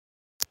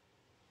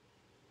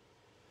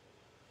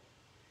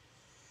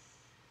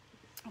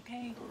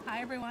Okay,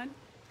 hi everyone.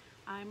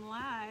 I'm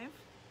live.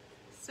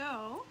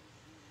 So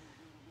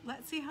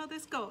let's see how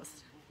this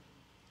goes.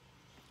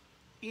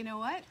 You know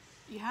what?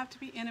 You have to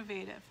be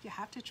innovative. You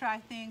have to try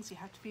things. You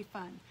have to be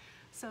fun.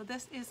 So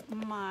this is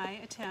my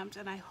attempt,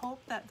 and I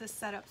hope that this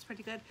setup's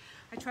pretty good.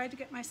 I tried to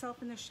get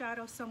myself in the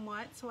shadow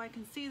somewhat so I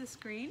can see the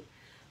screen.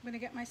 I'm going to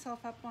get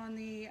myself up on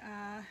the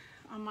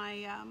on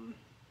my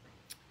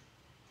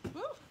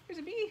oh, there's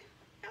a bee.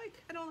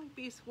 I don't like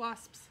bees.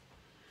 Wasps.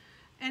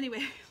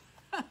 Anyway,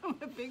 I'm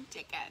a big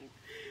chicken.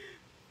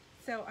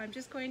 So I'm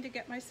just going to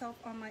get myself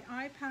on my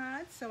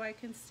iPad so I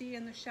can see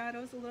in the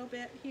shadows a little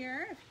bit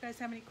here. If you guys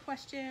have any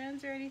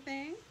questions or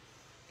anything,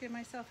 give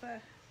myself a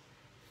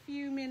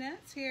few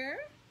minutes here.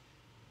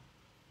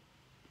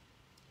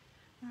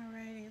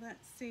 Alrighty,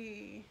 let's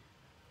see.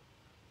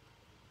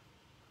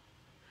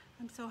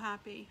 I'm so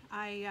happy.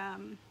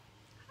 Hi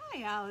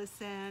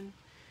Allison.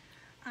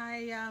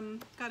 I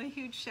got a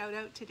huge shout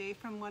out today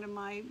from one of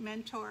my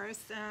mentors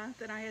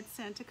that I had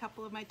sent a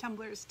couple of my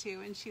tumblers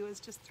to, and she was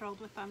just thrilled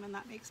with them, and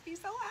that makes me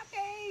so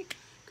happy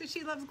because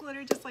she loves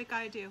glitter just like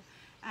I do.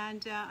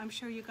 And I'm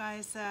sure you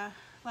guys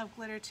love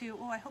glitter too.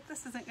 Oh, I hope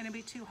this isn't going to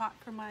be too hot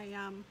for my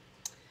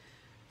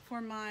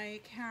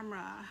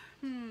camera.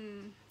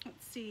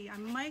 Let's see, I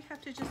might have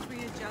to just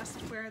readjust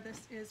where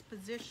this is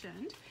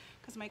positioned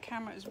because my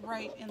camera is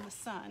right in the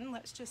sun.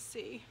 Let's just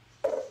see.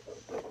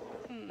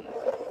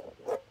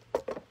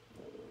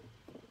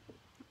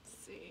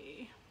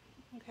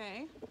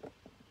 Okay,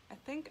 I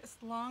think as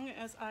long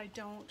as I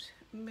don't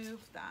move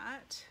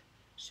that,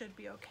 should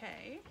be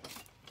okay.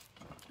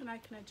 And I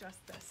can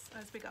adjust this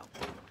as we go.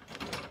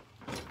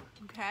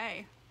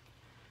 Okay,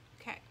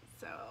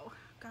 so,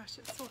 gosh,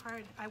 it's so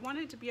hard. I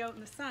wanted to be out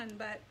in the sun,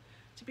 but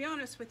to be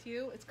honest with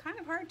you, it's kind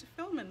of hard to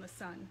film in the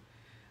sun.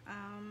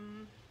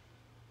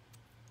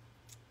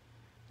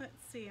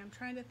 Let's see, I'm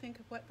trying to think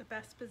of what the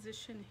best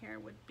position here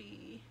would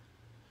be.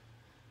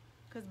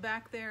 Because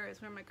back there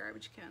is where my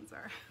garbage cans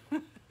are.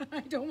 I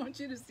don't want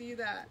you to see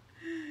that.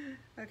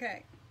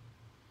 Okay.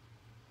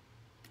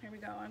 Here we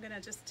go. I'm going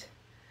to just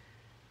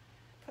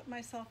put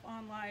myself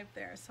on live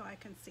there so I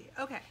can see.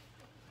 Okay.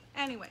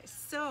 Anyway,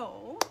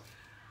 so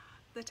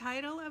the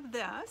title of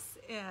this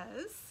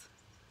is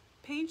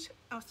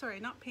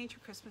not paint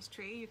your Christmas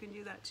tree. You can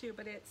do that too,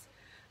 but it's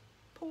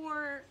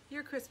pour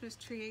your Christmas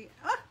tree.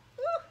 Ah!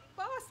 Ooh,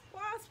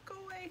 wasp, go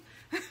away.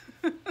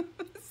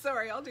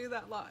 Sorry, I'll do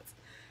that lots.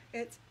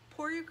 It's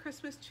pour your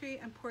Christmas tree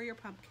and pour your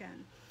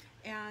pumpkin.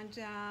 And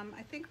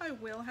I think I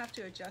will have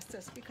to adjust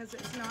this because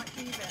it's not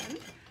even,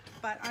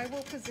 but I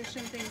will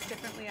position things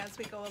differently as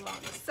we go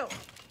along. So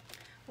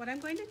what I'm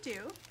going to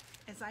do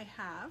is I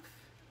have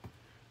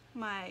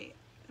my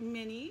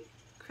mini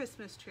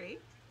Christmas tree,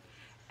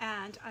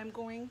 and I'm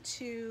going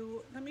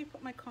to, let me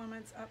put my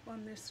comments up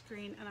on this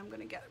screen, and I'm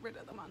going to get rid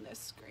of them on this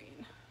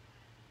screen.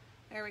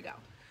 There we go.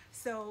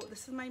 So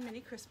this is my mini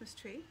Christmas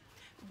tree.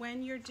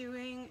 When you're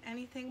doing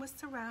anything with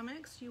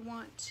ceramics, you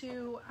want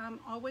to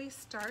always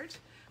start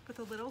with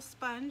a little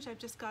sponge. I've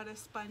just got a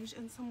sponge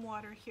and some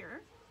water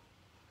here,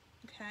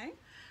 okay?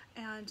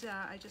 And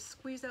I just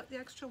squeeze out the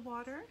extra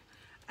water,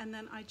 and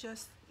then I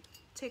just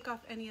take off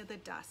any of the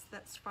dust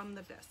that's from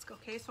the bisque,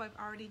 okay? So I've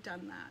already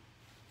done that.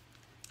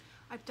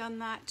 I've done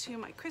that to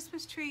my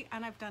Christmas tree,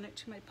 and I've done it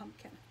to my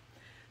pumpkin.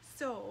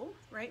 So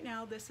right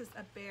now, this is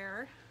a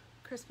bare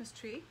Christmas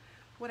tree.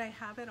 What I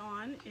have it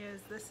on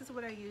is, this is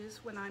what I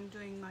use when I'm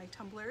doing my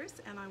tumblers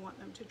and I want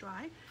them to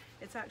dry.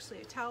 It's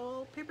actually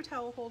a paper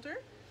towel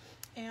holder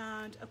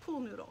and a pool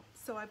noodle.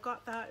 So I've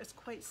got that, it's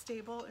quite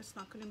stable, it's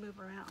not going to move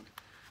around.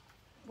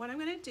 What I'm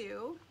going to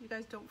do, you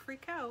guys don't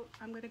freak out,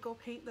 I'm going to go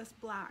paint this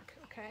black,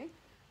 okay?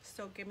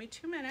 So give me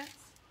 2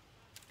 minutes.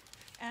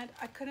 And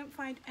I couldn't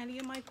find any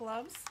of my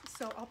gloves,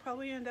 so I'll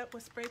probably end up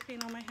with spray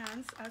paint on my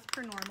hands as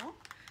per normal.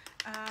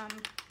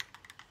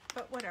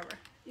 But whatever,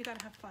 you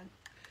gotta have fun.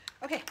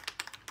 Okay.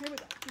 Here we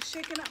go. I'm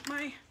shaking up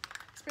my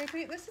spray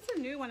paint. This is a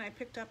new one I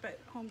picked up at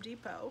Home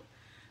Depot.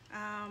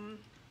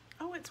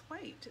 Oh, it's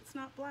white. It's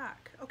not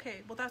black.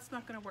 Okay, well that's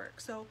not going to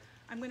work. So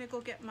I'm going to go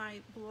get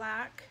my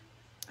black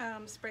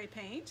spray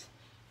paint.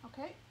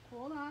 Okay,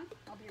 hold on.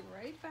 I'll be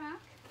right back.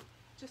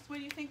 Just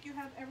when you think you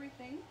have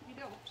everything, you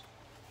don't.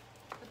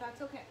 But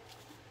that's okay.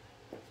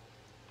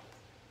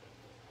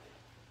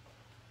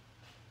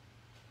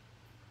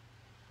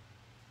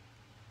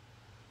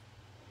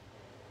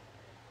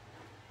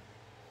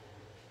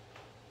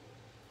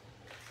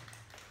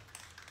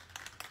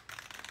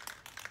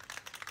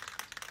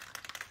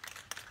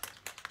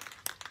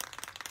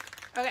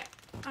 Okay,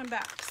 I'm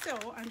back. So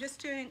I'm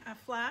just doing a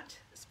flat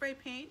spray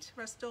paint,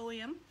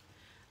 Rust-Oleum.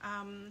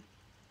 And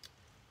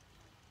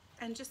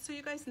just so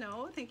you guys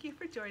know, thank you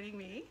for joining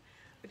me.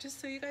 But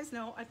just so you guys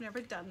know, I've never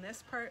done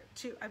this part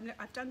too.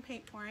 I've done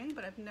paint pouring,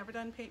 but I've never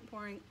done paint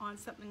pouring on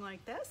something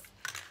like this.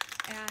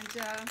 And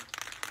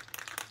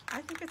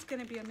I think it's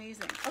gonna be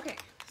amazing. Okay,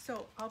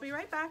 so I'll be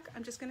right back.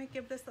 I'm just gonna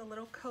give this a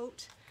little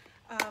coat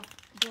of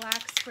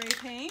black spray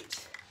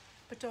paint.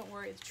 But don't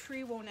worry, the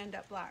tree won't end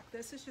up black.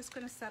 This is just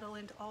gonna settle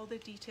into all the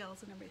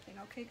details and everything.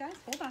 Okay guys,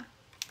 hold on.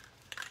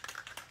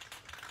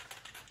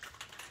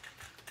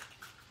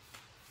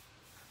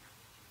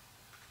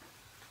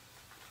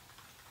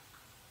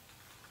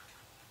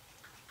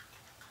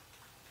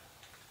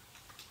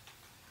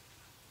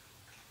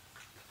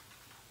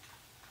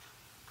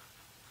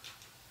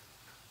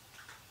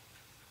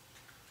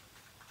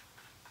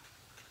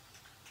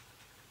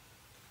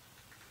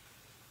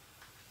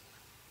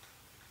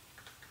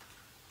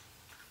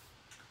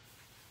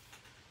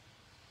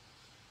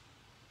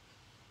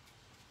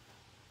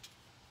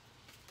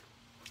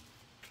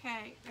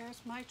 Okay,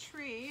 there's my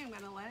tree. I'm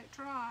gonna let it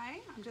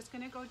dry. I'm just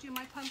gonna go do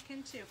my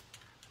pumpkin too.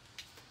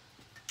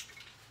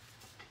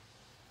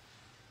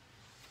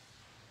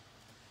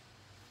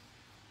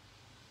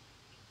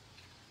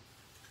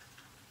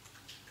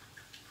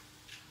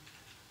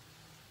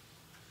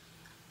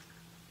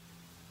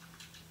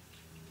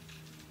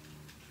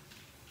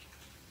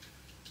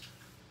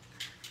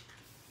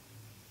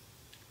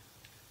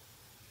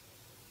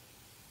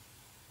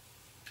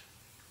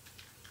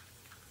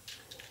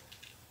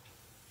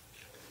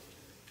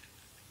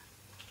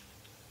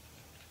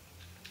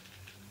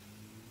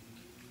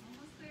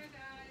 Almost there,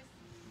 guys.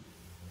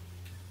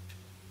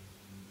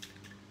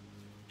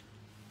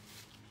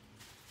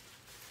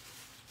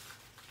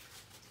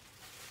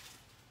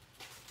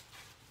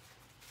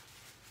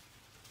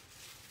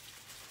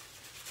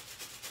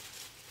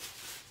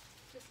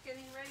 Just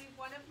getting ready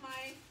one of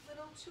my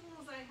little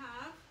tools I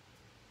have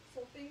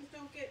so things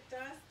don't get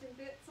dust and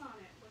bits on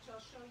it, which I'll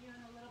show you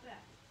in a little bit.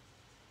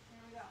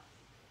 There we go.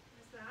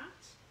 There's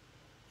that.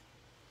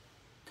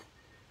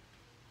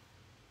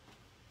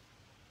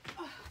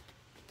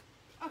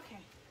 Okay.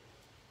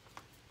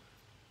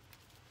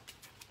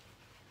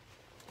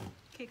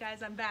 Okay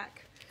guys, I'm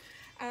back.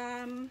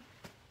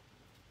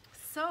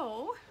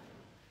 So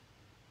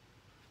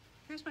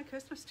here's my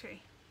Christmas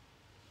tree.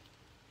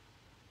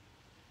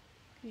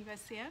 Can you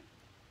guys see it?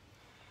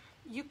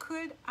 You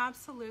could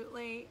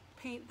absolutely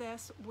paint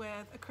this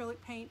with acrylic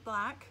paint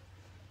black,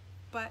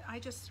 but I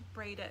just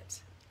sprayed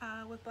it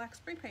with black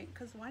spray paint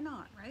because why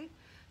not, right?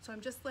 So I'm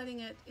just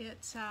letting it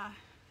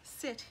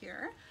sit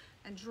here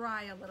and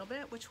dry a little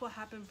bit, which will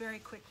happen very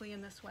quickly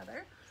in this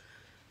weather.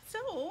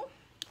 So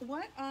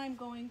what I'm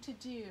going to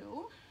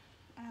do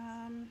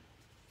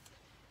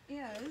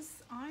is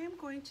I am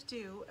going to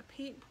do a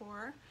paint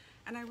pour,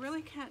 and I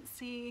really can't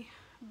see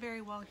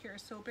very well here,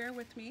 so bear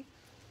with me.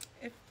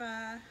 If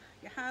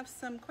you have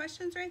some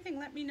questions or anything,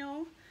 let me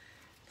know.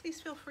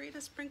 Please feel free to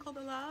sprinkle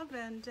the love,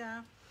 and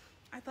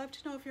I'd love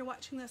to know if you're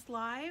watching this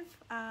live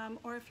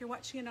or if you're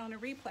watching it on a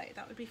replay.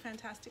 That would be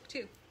fantastic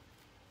too.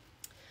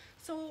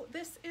 So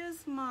this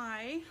is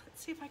my,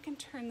 let's see if I can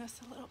turn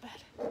this a little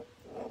bit.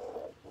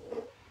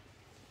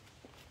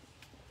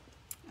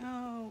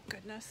 Oh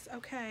goodness,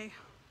 okay.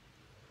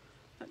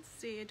 Let's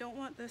see, I don't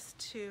want this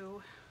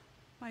to,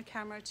 my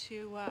camera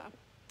to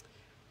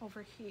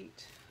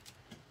overheat.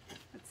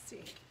 Let's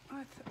see,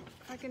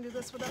 if I can do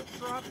this without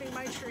dropping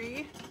my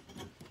tree.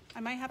 I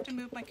might have to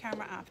move my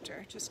camera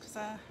after, just because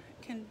it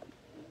can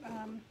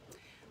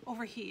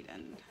overheat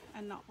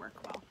and not work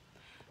well.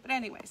 But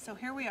anyway, so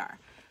here we are.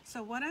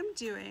 So what I'm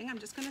doing, I'm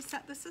just going to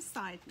set this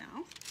aside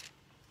now.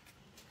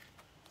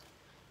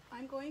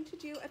 I'm going to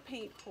do a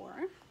paint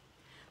pour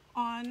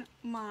on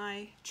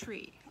my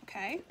tree,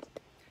 okay?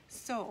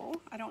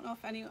 So I don't know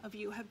if any of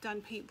you have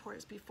done paint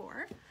pours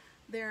before.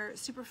 They're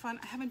super fun.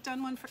 I haven't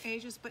done one for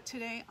ages, but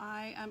today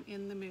I am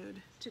in the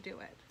mood to do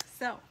it.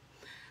 So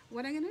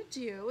what I'm going to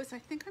do is I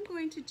think I'm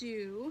going to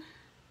do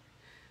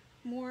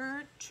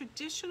more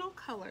traditional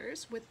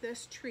colors with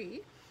this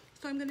tree.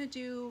 So I'm going to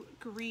do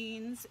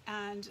greens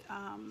and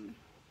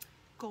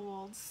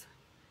golds,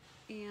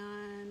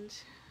 and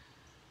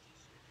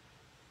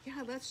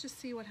yeah, let's just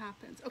see what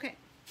happens. Okay.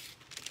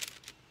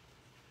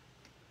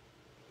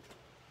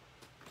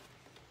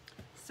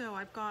 So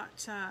I've got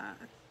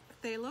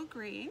phthalo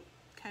green.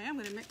 Okay, I'm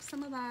going to mix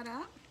some of that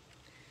up.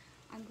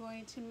 I'm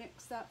going to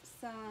mix up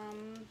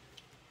some.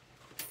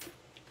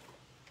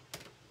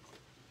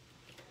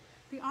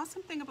 The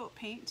awesome thing about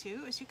paint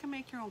too is you can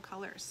make your own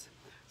colors.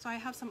 So I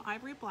have some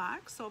ivory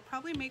black, so I'll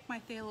probably make my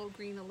phthalo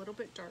green a little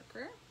bit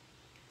darker.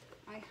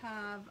 I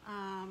have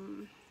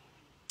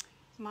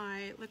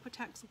my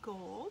Liquitex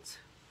gold,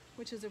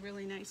 which is a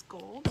really nice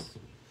gold.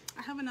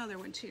 I have another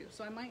one too,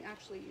 so I might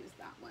actually use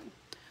that one.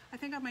 I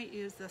think I might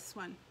use this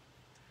one.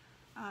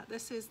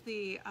 This is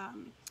the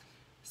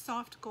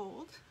soft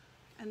gold,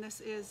 and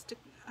this is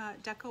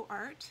Deco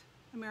Art,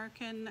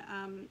 American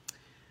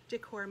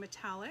Decor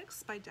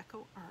Metallics by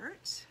Deco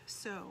Art.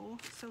 So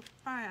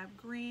far I have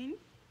green.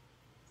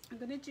 I'm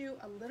going to do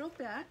a little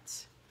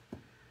bit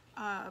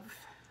of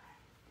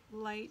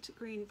light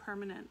green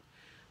permanent.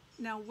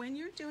 Now when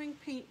you're doing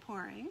paint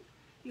pouring,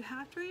 you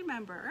have to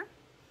remember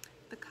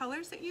the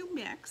colors that you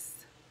mix,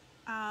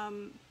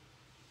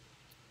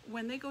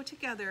 when they go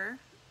together,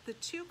 the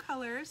two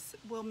colors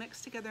will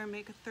mix together and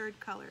make a third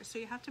color. So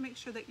you have to make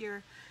sure that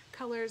your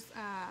colors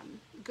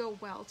go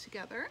well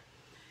together.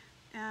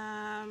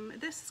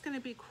 This is going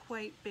to be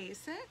quite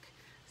basic.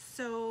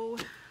 So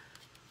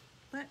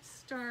let's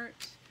start,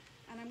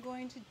 and I'm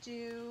going to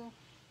do,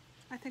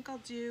 I think I'll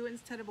do,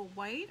 instead of a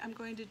white, I'm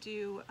going to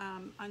do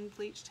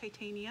unbleached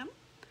titanium.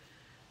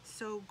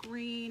 So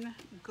green,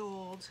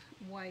 gold,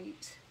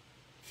 white,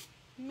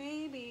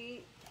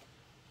 maybe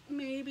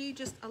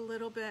just a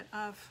little bit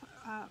of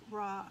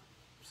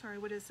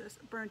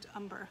burnt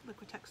umber,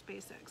 Liquitex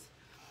Basics.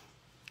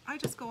 I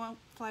just go out,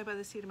 fly by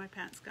the seat of my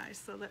pants, guys,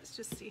 so let's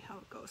just see how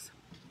it goes.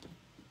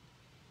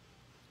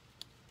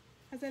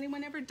 Has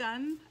anyone ever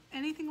done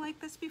anything like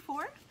this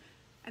before?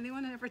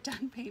 Anyone ever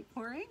done paint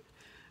pouring?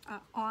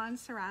 on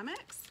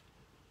ceramics.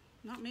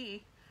 Not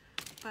me,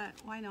 but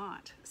why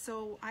not?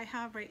 So I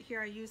have right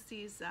here, I use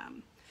these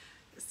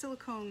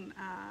silicone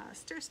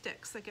stir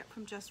sticks I get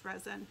from Just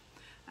Resin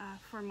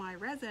for my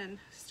resin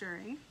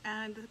stirring.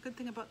 And the good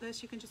thing about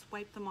this, you can just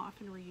wipe them off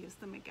and reuse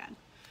them again.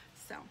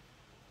 So,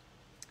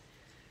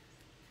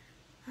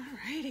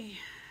 alrighty.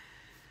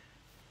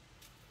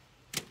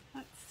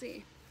 Let's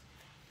see.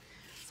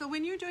 So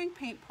when you're doing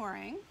paint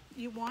pouring,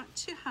 you want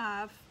to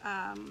have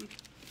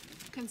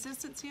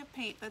consistency of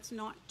paint that's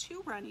not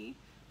too runny,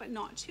 but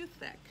not too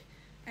thick.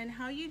 And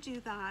how you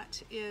do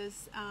that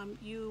is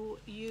you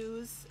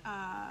use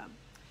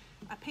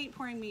a paint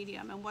pouring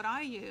medium. And what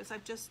I use,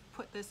 I've just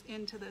put this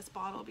into this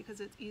bottle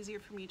because it's easier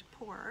for me to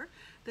pour.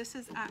 This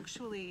is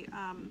actually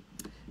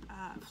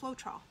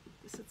Floetrol.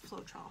 This is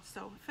Floetrol.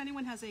 So if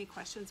anyone has any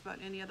questions about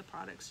any of the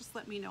products, just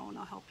let me know and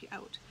I'll help you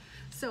out.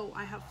 So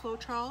I have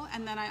Floetrol,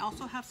 and then I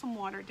also have some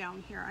water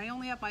down here. I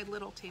only have my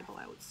little table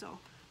out, so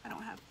I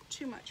don't have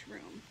too much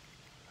room.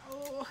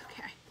 Oh,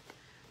 okay.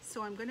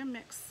 So I'm going to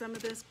mix some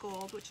of this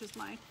gold, which is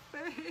my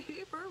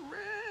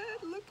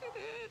favorite. Look at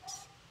it.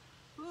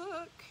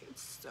 Look,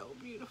 it's so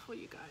beautiful,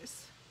 you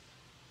guys.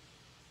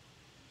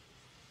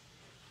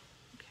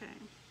 Okay,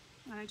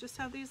 and I just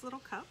have these little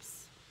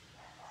cups.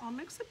 I'll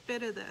mix a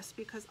bit of this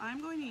because I'm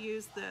going to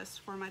use this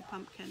for my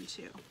pumpkin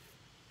too.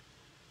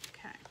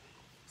 Okay,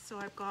 so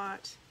I've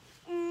got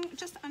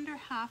just under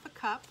half a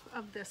cup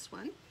of this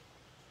one.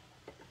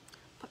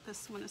 Put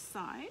this one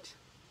aside.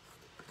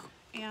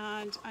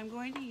 And I'm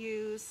going to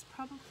use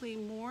probably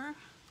more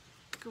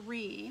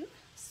green.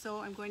 So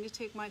I'm going to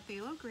take my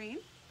phthalo green.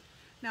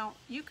 Now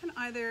you can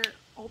either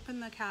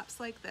open the caps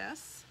like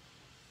this,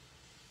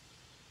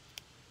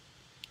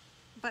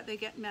 but they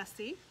get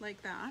messy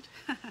like that.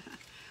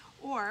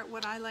 Or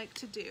what I like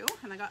to do,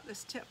 and I got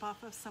this tip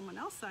off of someone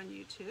else on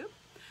YouTube,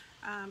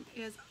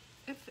 is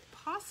if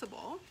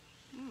possible,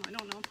 I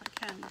don't know if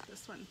I can with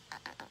this one.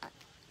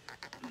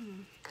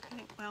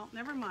 Okay, well,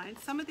 never mind.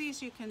 Some of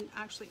these you can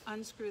actually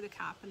unscrew the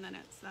cap and then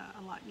it's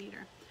a lot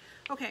neater.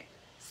 Okay,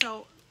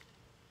 so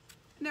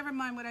never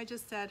mind what I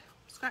just said.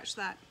 Scratch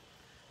that.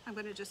 I'm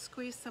going to just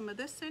squeeze some of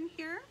this in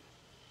here.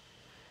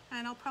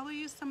 And I'll probably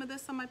use some of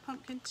this on my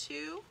pumpkin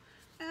too.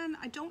 And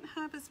I don't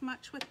have as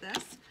much with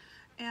this.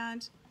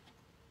 And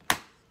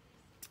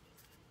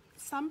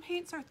some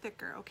paints are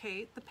thicker,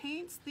 okay? The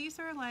paints, these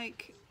are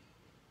like,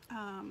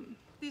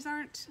 these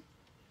aren't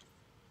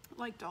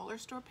like dollar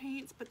store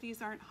paints, but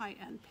these aren't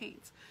high-end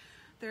paints.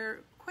 They're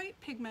quite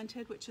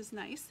pigmented, which is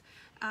nice,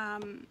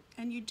 and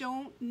you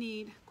don't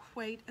need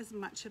quite as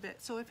much of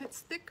it. So if it's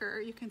thicker,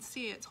 you can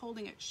see it's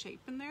holding its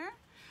shape in there.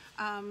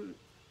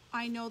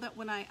 I know that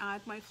when I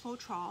add my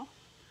Floetrol,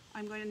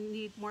 I'm going to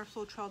need more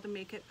Floetrol to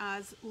make it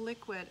as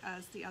liquid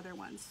as the other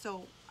ones.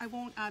 So I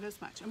won't add as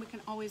much, and we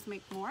can always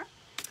make more.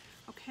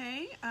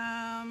 Okay,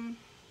 now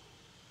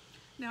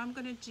I'm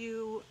going to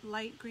do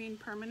light green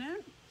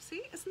permanent.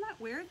 See, isn't that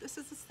weird? This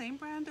is the same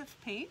brand of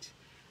paint,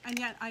 and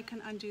yet I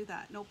can undo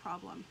that, no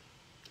problem.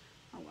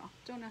 Oh well,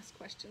 don't ask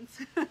questions.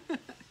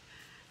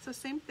 So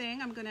same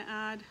thing, I'm going to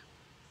add,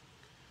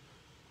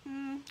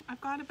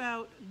 I've got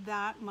about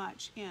that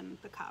much in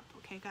the cup,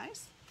 okay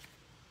guys?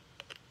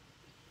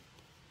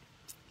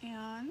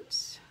 And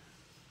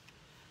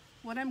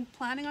what I'm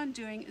planning on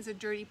doing is a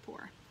dirty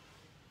pour.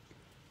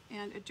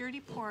 And a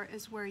dirty pour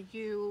is where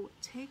you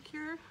take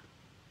your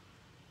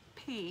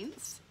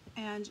paints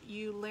and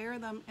you layer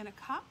them in a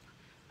cup,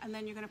 and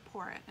then you're going to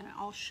pour it, and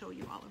I'll show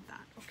you all of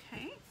that.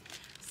 Okay,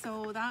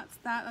 so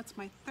that's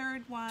my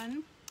third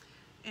one.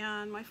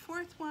 And my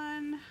fourth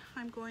one,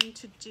 I'm going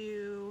to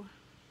do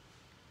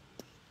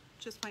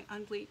just my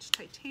unbleached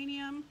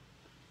titanium.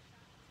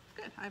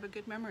 Good, I have a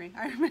good memory.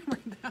 I remember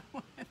that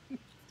one,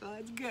 so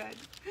that's good.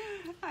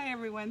 Hi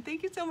everyone,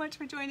 thank you so much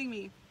for joining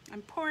me.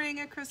 I'm pouring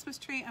a Christmas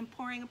tree, I'm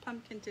pouring a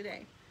pumpkin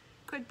today.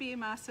 Could be a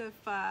massive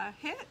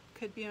hit,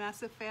 could be a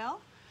massive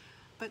fail,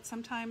 but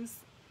sometimes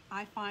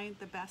I find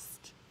the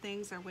best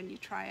things are when you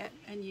try it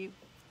and if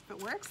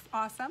it works,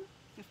 awesome.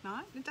 If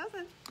not, it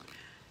doesn't.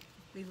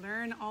 We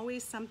learn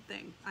always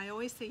something. I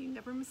always say you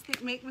never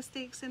make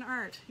mistakes in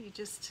art. You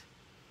just,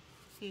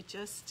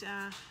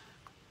 oh,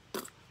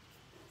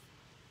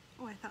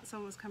 I thought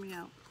someone was coming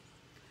out.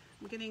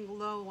 I'm getting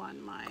low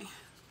on my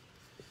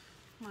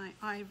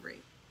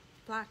ivory,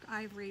 black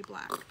ivory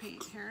black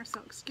paint here, so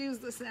excuse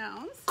the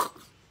sounds.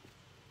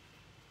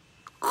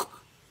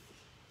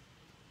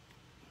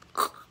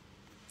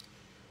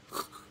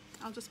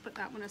 I'll just put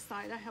that one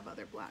aside. I have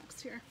other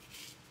blacks here.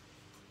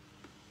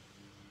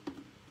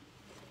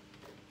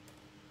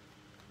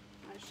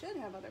 I should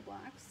have other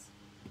blacks.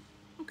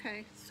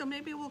 Okay, so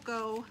maybe we'll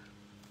go,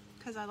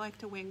 because I like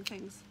to wing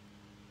things,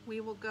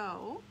 we will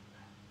go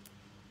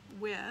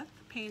with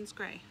Payne's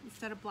Gray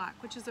instead of black,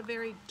 which is a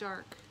very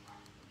dark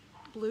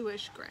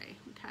bluish gray,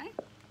 okay?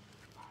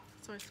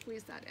 So I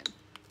squeeze that in.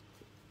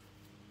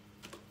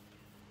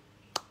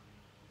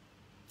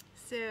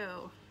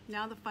 So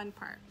now the fun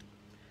part.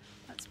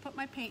 Let's put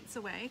my paints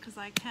away because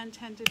I can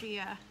tend to be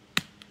a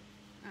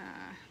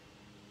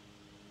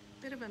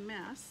bit of a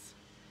mess.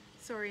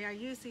 Sorry, I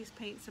use these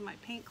paints in my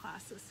paint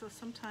classes, so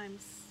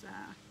sometimes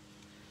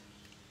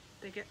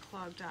they get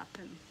clogged up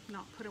and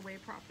not put away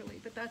properly,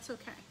 but that's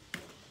okay.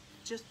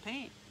 Just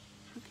paint.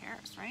 Who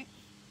cares, right?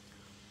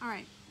 All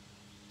right.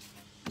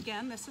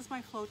 Again, this is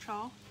my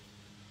Floetrol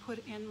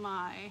put in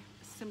my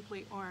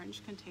Simply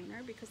Orange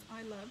container because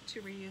I love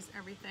to reuse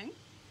everything.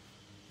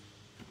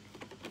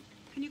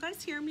 Can you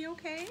guys hear me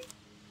okay?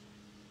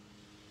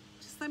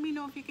 Just let me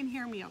know if you can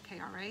hear me okay,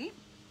 all right?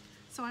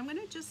 So I'm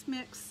gonna just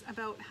mix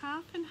about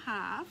half and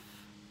half.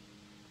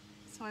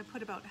 So I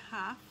put about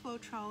half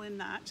Floetrol in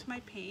that to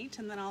my paint,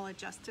 and then I'll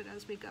adjust it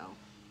as we go.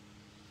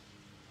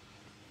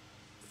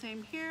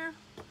 Same here.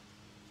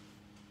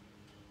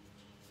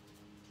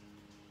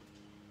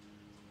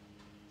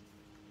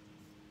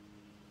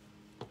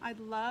 I'd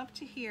love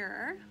to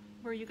hear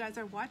where you guys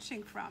are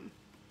watching from.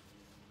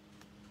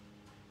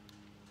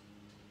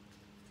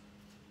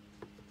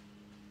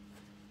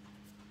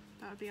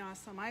 That would be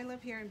awesome. I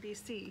live here in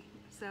BC,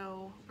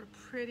 so we're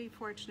pretty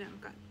fortunate.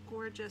 We've got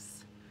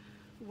gorgeous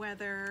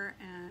weather,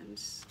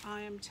 and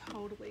I am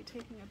totally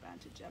taking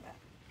advantage of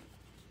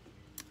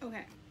it.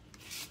 Okay,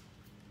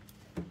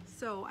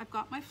 so I've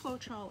got my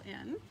Floetrol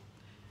in,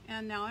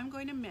 and now I'm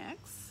going to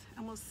mix,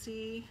 and we'll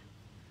see.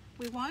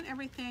 We want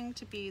everything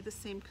to be the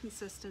same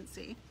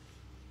consistency.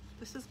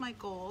 This is my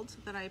gold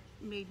that I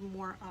made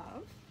more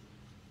of.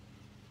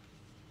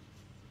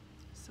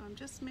 So I'm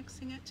just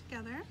mixing it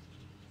together.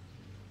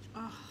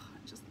 Oh,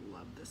 I just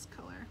love this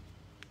color.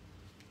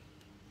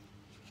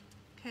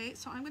 Okay,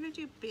 so I'm gonna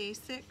do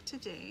basic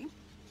today,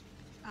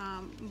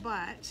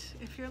 but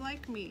if you're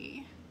like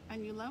me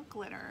and you love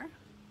glitter,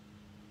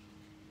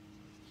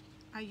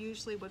 I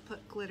usually would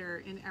put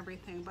glitter in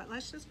everything, but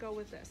let's just go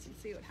with this and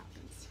see what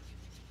happens.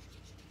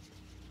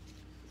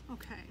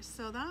 Okay,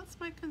 so that's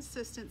my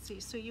consistency.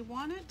 So you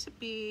want it to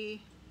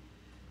be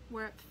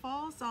where it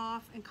falls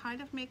off and kind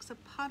of makes a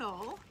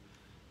puddle.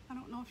 I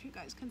don't know if you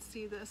guys can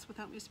see this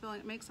without me spilling.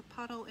 It makes a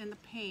puddle in the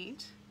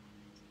paint.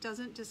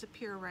 Doesn't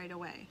disappear right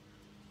away.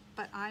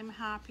 But I'm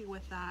happy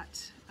with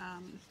that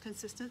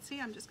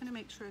consistency. I'm just gonna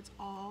make sure it's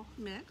all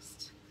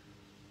mixed.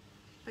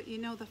 But you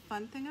know the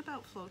fun thing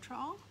about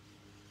Floetrol,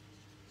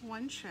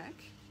 one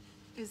trick,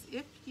 is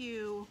if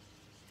you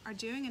are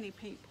doing any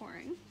paint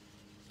pouring,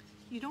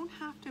 you don't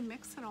have to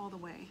mix it all the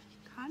way.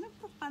 Kind of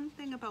the fun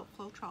thing about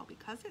Floetrol,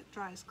 because it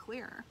dries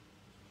clear.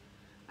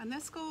 And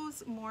this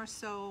goes more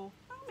so,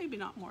 well, maybe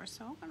not more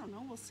so, I don't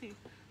know, we'll see.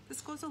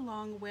 This goes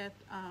along with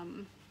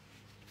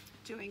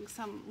doing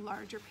some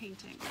larger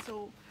paintings.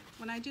 So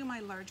when I do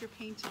my larger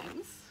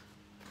paintings,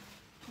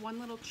 one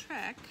little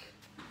trick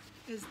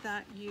is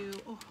that you,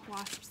 oh,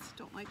 wasps,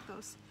 don't like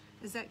those,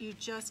 is that you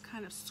just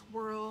kind of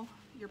swirl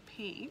your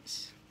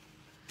paint.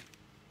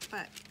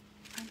 But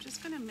I'm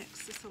just gonna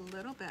mix this a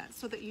little bit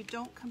so that you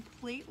don't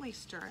completely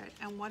stir it,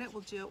 and what it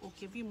will do, it will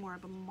give you more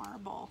of a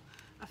marble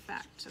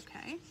effect,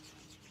 okay?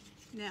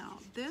 Now,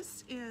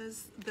 this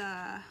is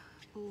the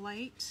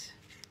light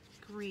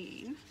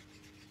green,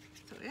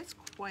 so it's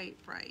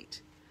quite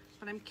bright,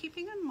 but I'm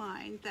keeping in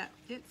mind that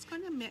it's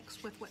gonna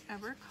mix with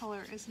whatever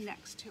color is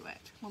next to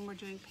it when we're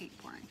doing paint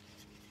pouring.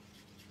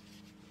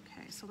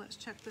 Okay, so let's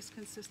check this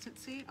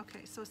consistency.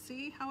 Okay, so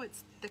see how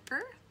it's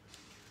thicker?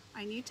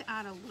 I need to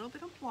add a little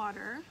bit of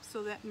water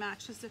so that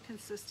matches the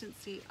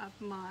consistency of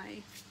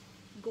my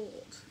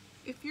gold.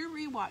 If you're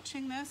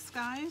rewatching this,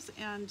 guys,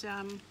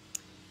 and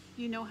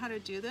you know how to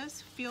do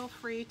this, feel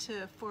free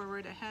to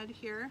forward ahead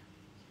here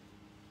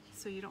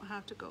so you don't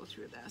have to go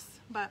through this.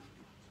 But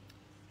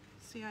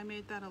see, I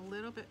made that a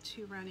little bit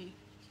too runny.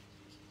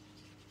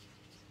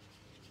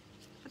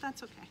 But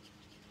that's okay.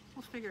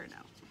 We'll figure it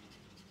out.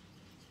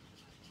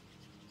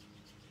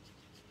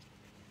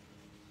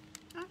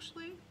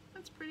 Actually,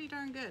 that's pretty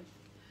darn good.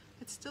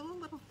 It's still a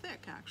little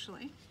thick,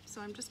 actually.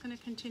 So I'm just going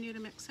to continue to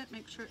mix it,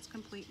 make sure it's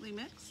completely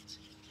mixed.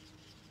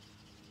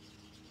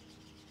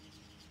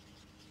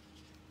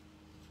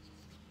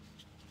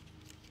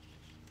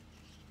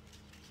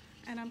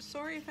 And I'm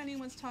sorry if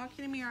anyone's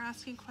talking to me or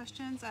asking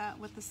questions.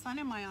 With the sun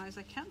in my eyes,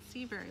 I can't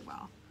see very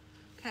well.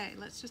 Okay,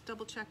 let's just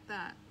double check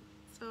that.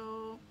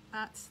 So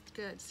that's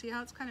good. See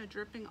how it's kind of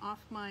dripping off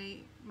my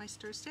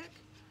stir stick?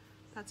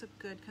 That's a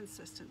good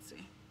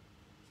consistency.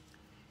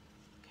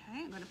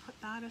 Okay, I'm going to put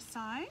that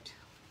aside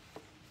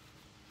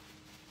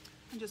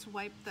and just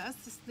wipe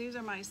this. These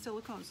are my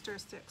silicone stir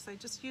sticks. I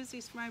just use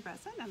these for my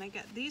resin, and I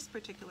get these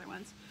particular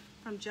ones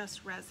from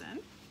Just Resin.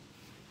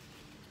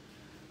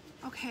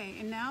 Okay,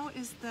 and now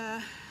is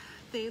the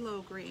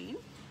phthalo green.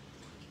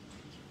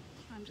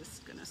 I'm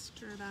just going to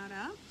stir that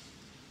up.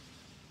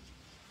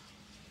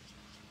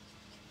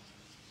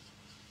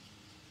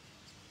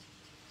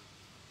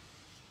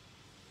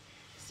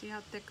 See how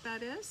thick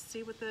that is?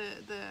 See with the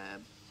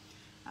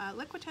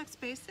Liquitex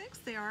Basics,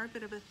 they are a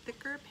bit of a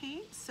thicker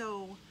paint,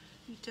 so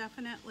you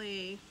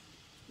definitely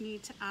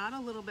need to add a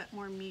little bit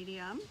more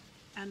medium,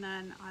 and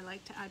then I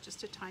like to add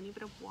just a tiny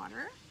bit of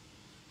water.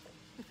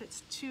 If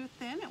it's too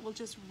thin, it will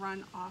just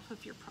run off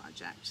of your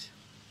project.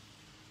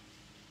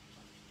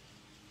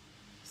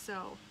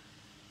 So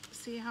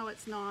see how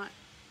it's not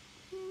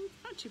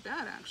too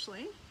bad,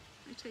 actually.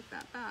 I take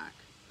that back.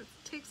 It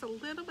takes a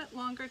little bit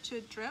longer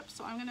to drip,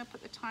 so I'm gonna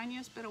put the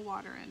tiniest bit of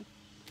water in.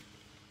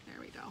 There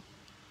we go.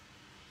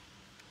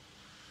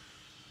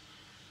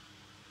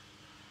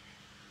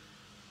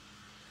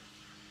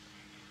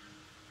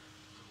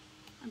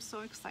 I'm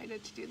so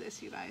excited to do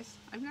this, you guys.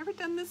 I've never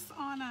done this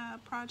on a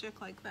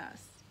project like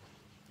this,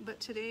 but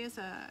today is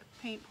a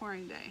paint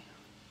pouring day.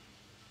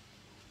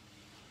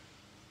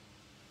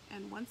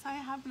 And once I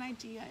have an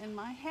idea in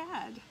my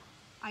head,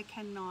 I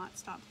cannot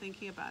stop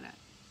thinking about it.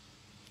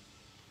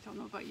 Don't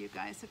know about you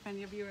guys, if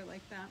any of you are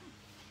like that.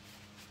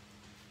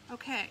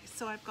 Okay,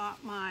 so I've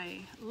got my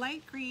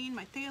light green,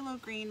 my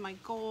phthalo green, my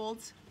gold.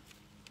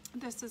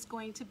 This is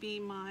going to be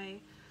my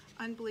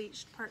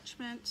unbleached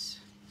parchment,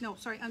 no,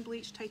 sorry,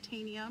 unbleached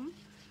titanium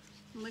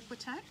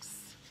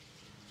Liquitex.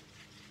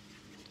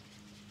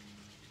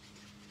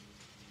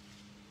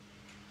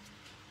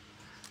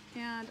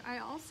 And I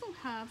also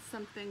have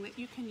something that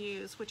you can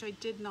use, which I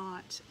did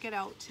not get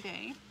out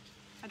today.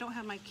 I don't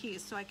have my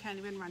keys, so I can't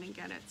even run and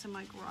get it. It's in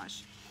my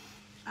garage.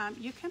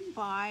 You can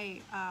buy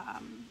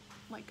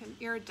like an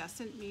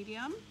iridescent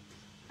medium.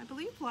 I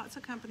believe lots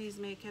of companies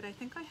make it. I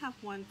think I have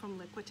one from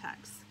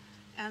Liquitex.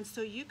 And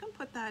so you can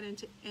put that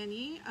into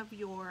any of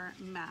your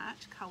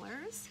matte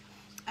colors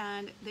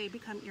and they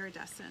become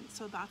iridescent.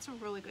 So that's a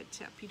really good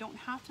tip. You don't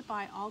have to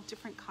buy all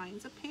different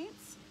kinds of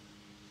paints.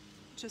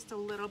 Just a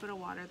little bit of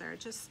water there.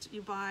 Just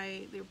you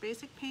buy your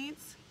basic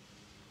paints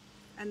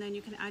and then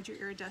you can add your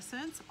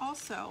iridescents.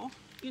 Also,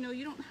 you know,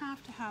 you don't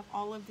have to have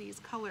all of these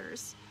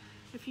colors.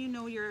 If you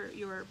know your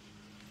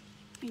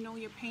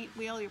paint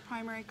wheel, your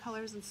primary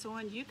colors and so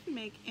on, you can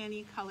make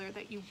any color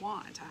that you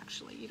want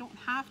actually. You don't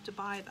have to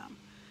buy them.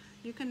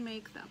 You can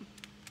make them.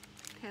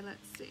 Okay,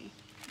 let's see.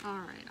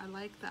 All right, I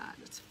like that.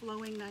 It's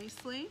flowing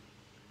nicely.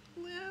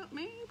 Well,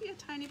 maybe a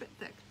tiny bit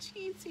thick,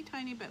 teensy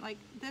tiny bit. Like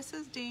this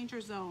is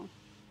danger zone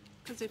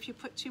because if you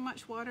put too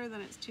much water, then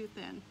it's too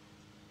thin,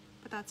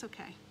 but that's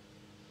okay.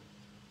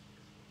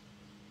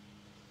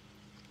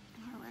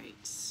 All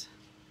right,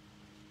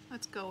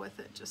 let's go with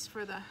it just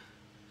for the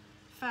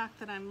fact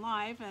that I'm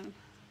live, and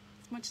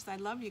as much as I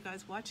love you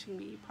guys watching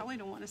me, you probably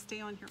don't want to stay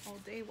on here all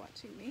day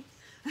watching me.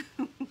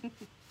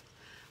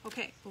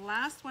 Okay, the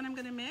last one I'm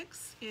going to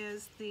mix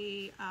is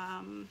the,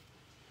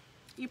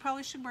 you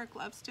probably should wear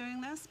gloves doing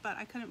this, but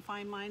I couldn't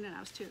find mine and I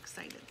was too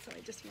excited, so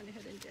I just went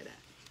ahead and did it.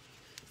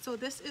 So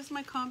this is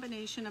my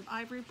combination of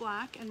ivory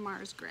black and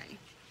Mars gray.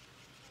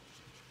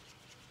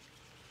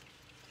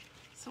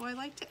 So I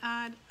like to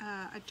add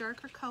a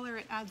darker color.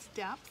 It adds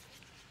depth,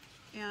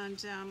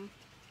 and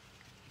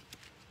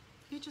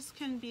you just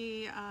can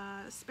be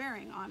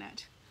sparing on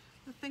it.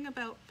 The thing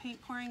about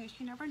paint pouring is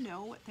you never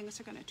know what things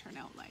are going to turn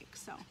out like,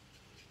 so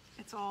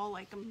it's all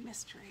like a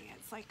mystery.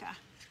 It's like a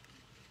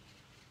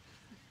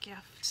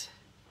gift.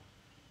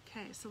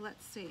 Okay, so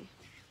let's see.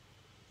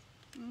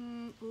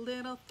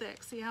 Little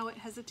thick. See how it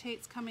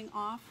hesitates coming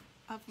off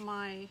of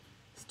my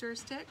stir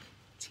stick?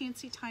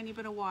 Teensy tiny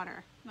bit of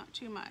water, not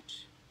too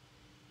much.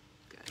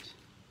 Good.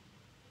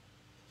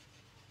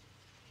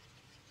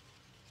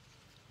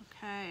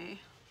 Okay.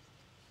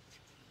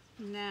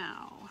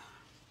 Now,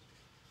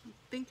 I'm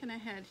thinking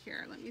ahead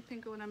here. Let me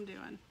think of what I'm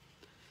doing.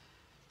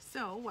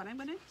 So what I'm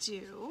going to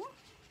do,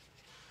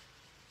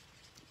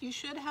 you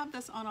should have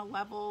this on a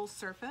level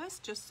surface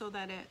just so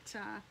that it,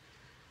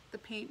 the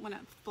paint, when it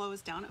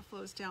flows down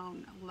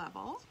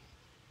level.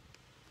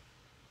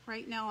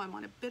 Right now I'm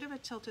on a bit of a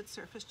tilted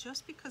surface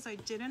just because I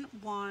didn't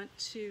want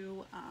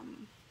to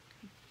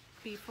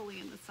be fully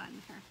in the sun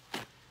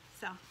here.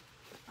 So,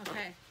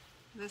 okay,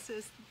 this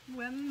is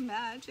when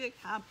magic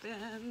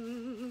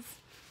happens.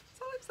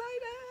 So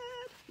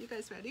excited. You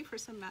guys ready for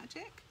some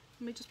magic?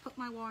 Let me just put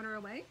my water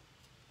away.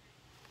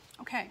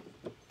 Okay,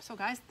 so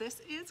guys,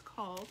 this is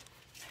called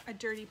a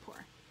dirty pour.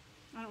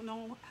 I don't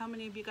know how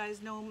many of you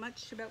guys know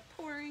much about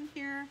pouring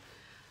here,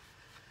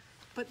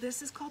 but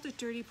this is called a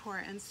dirty pour.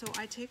 And so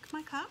I take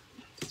my cup,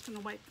 just gonna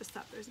wipe this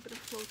up. There's a bit of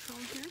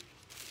Floetrol here.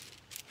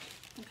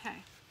 Okay,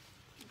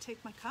 I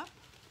take my cup.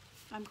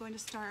 I'm going to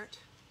start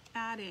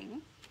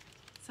adding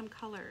some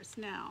colors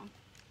now.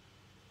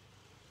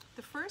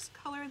 The first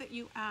color that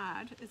you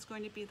add is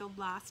going to be the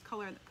last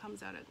color that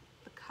comes out of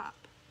the cup.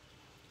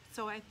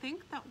 So I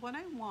think that what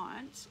I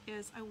want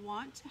is I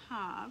want to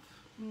have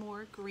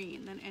more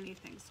green than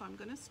anything. So I'm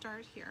going to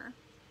start here.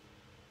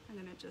 I'm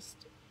going to just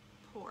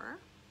pour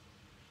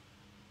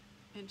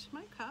into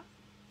my cup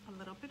a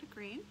little bit of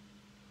green.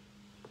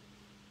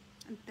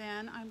 And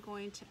then I'm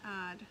going to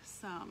add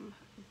some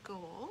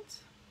gold.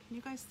 Can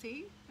you guys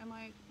see? Am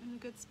I in a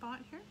good spot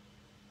here?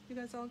 You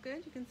guys all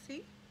good? You can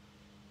see?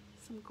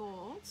 Some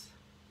gold.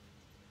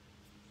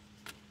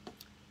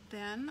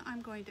 Then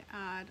I'm going to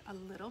add a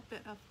little bit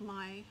of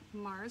my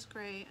Mars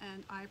gray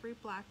and ivory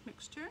black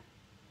mixture.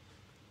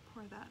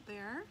 Pour that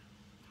there.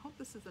 I hope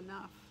this is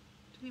enough.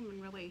 Didn't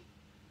even really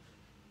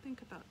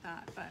think about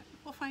that, but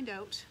we'll find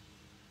out.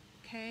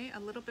 Okay, a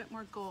little bit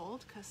more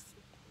gold, because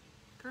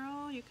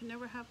girl, you can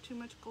never have too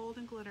much gold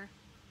and glitter.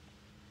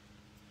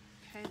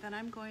 Okay, then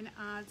I'm going to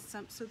add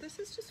some, so this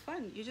is just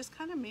fun. You just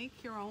kind of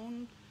make your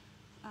own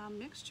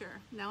mixture.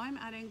 Now I'm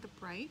adding the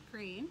bright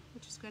green,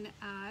 which is going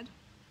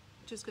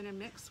to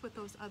mix with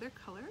those other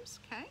colors,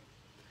 okay?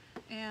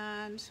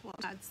 And we'll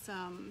add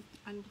some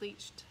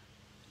unbleached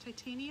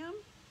titanium,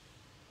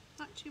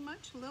 not too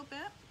much, a little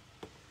bit.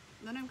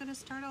 And then I'm going to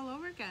start all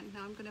over again.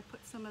 Now I'm going to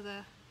put some of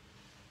the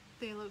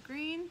phthalo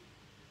green.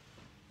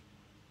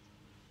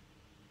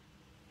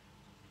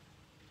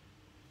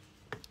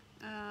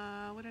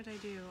 What did I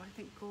do? I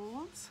think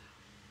golds.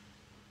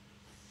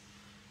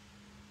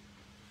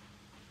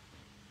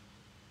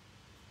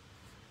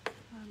 A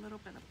little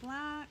bit of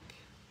black.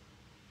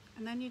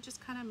 And then you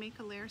just kind of make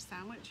a layer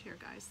sandwich here,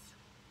 guys.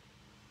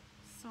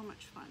 So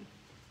much fun.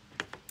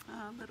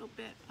 A little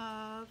bit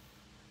of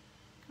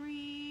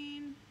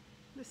green.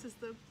 This is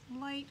the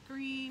light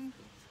green.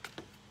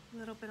 A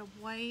little bit of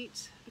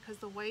white, because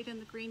the white and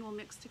the green will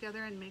mix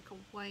together and make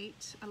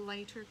a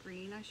lighter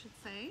green, I should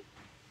say.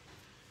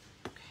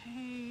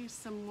 Okay,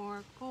 some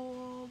more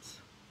gold.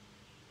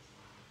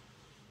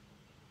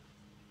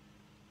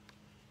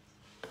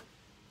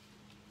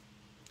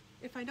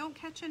 If I don't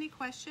catch any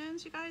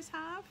questions you guys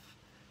have,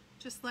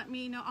 just let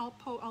me know.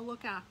 I'll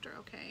look after,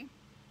 okay?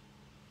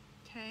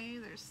 Okay,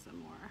 there's some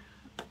more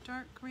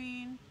dark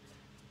green.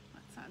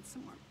 Let's add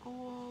some more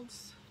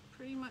golds.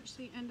 Pretty much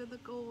the end of the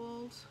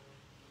gold.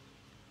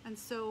 And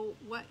so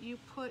what you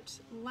put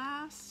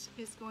last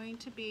is going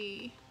to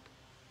be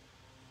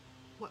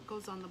what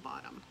goes on the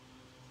bottom.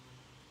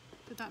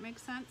 Did that make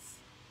sense?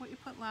 What you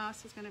put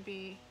last is going to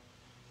be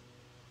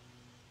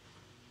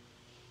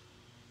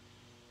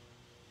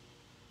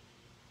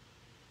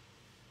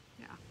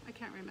I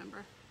can't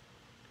remember.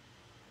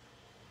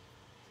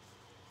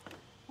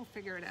 We'll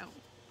figure it out.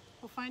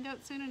 We'll find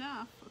out soon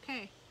enough.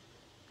 Okay,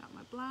 got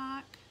my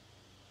black.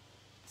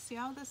 See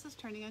how this is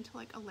turning into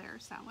like a layer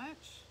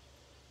sandwich?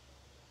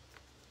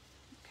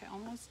 Okay,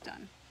 almost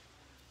done.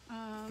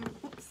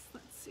 Oops,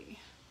 let's see.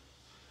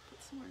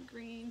 Put some more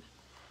green.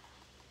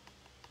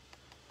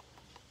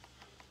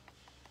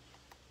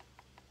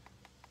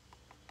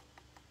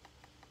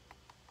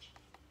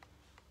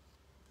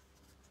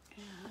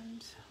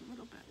 And a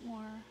little bit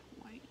more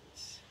white.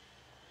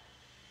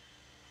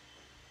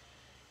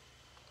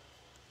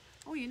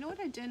 Oh, you know what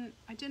I didn't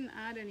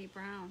add any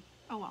brown.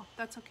 Oh well,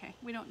 that's okay.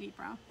 We don't need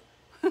brown.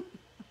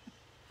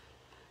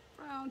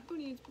 Brown, who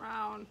needs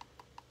brown?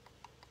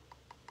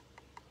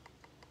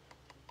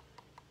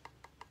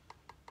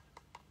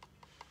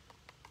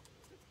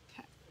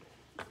 Okay,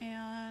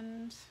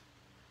 and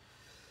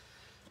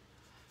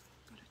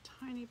got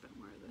a tiny bit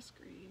more of this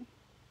green.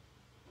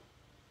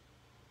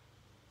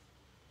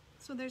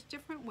 So there's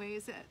different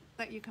ways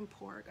that you can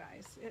pour,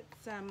 guys.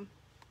 It's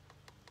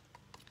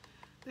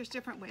there's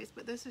different ways,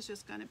 but this is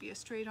just going to be a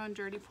straight on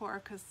dirty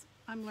pour because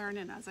I'm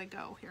learning as I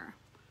go here,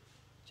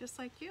 just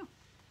like you.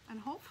 And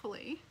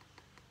hopefully,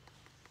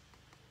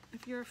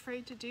 if you're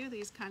afraid to do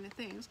these kind of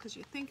things because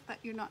you think that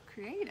you're not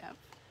creative,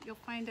 you'll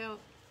find out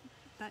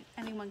that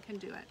anyone can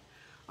do it.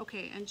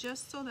 Okay, and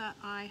just so that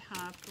I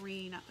have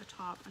green at the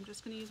top, I'm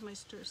just going to use my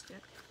stir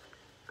stick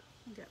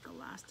and get the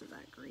last of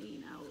that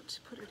green out,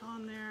 put it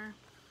on there.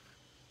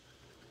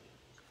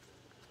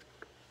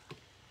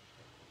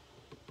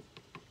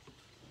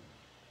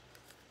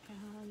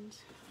 And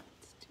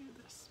let's do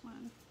this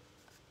one.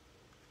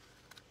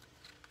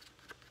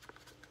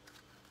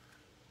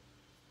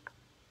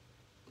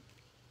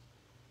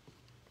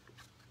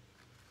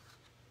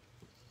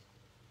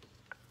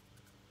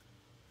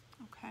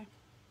 Okay.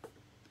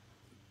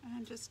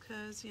 And just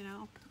because, you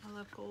know, I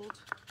love gold,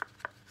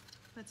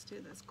 let's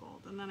do this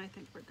gold, and then I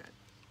think we're good.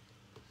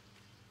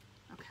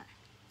 Okay.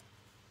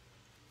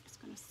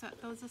 Just going to set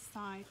those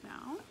aside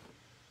now.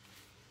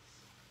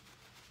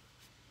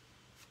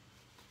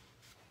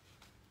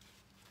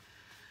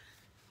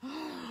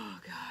 Oh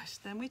gosh,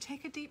 then we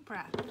take a deep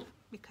breath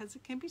because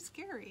it can be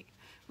scary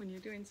when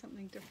you're doing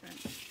something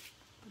different,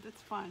 but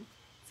it's fun.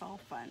 It's all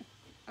fun.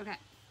 Okay,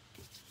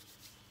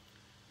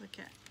 look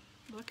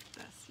at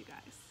this, you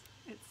guys.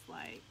 It's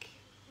like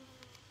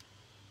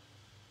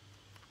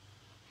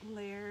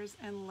layers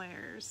and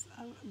layers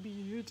of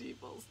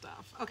beautiful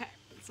stuff. Okay,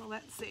 so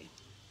let's see.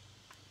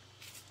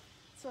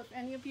 So if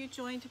any of you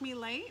joined me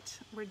late,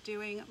 we're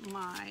doing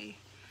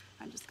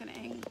I'm just going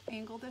to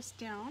angle this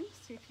down,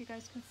 see if you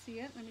guys can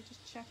see it. Let me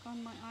just check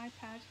on my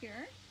iPad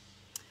here.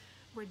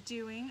 We're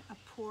doing a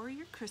Pour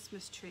Your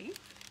Christmas Tree,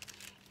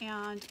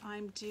 and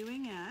I'm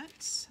doing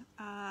it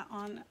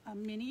on a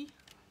mini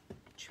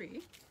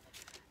tree.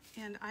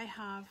 And I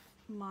have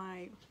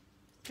my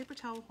paper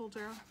towel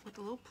holder with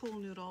a little pool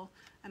noodle,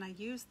 and I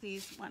use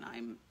these when I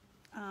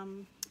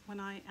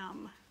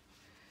am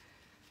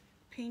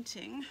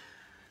painting.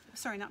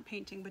 Sorry, not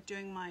painting, but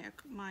doing my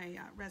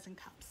resin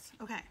cups.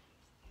 Okay.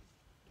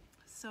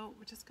 So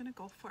we're just gonna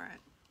go for it.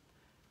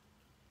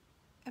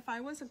 If I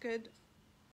was a good